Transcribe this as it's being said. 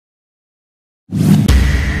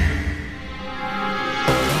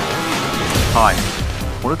Hi,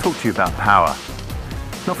 I want to talk to you about power.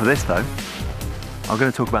 Not for this though. I'm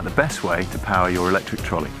going to talk about the best way to power your electric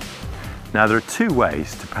trolley. Now there are two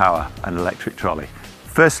ways to power an electric trolley.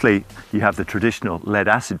 Firstly, you have the traditional lead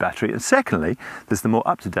acid battery, and secondly, there's the more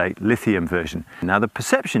up-to-date lithium version. Now the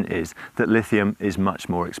perception is that lithium is much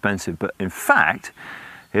more expensive, but in fact,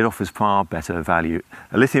 it offers far better value.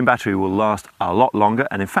 A lithium battery will last a lot longer,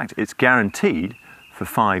 and in fact, it's guaranteed for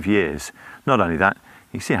 5 years. Not only that,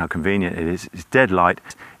 you see how convenient it is. It's dead light.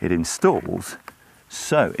 It installs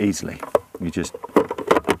so easily. You just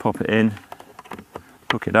pop it in,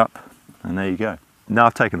 hook it up, and there you go. Now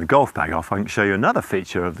I've taken the golf bag off, I can show you another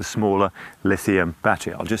feature of the smaller lithium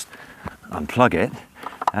battery. I'll just unplug it,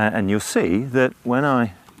 and you'll see that when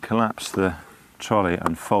I collapse the trolley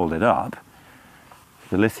and fold it up,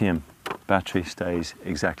 the lithium battery stays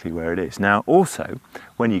exactly where it is. Now also,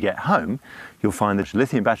 when you get home, you'll find that the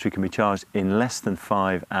lithium battery can be charged in less than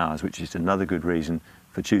 5 hours, which is another good reason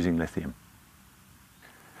for choosing lithium.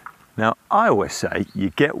 Now I always say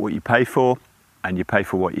you get what you pay for, and you pay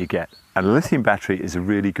for what you get. And a lithium battery is a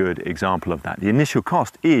really good example of that. The initial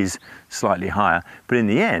cost is slightly higher, but in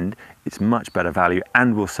the end, it's much better value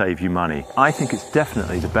and will save you money. I think it's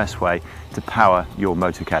definitely the best way to power your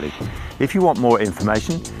motor caddy. If you want more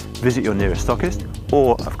information, visit your nearest stockist,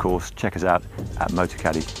 or of course, check us out at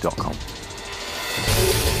motorcaddy.com.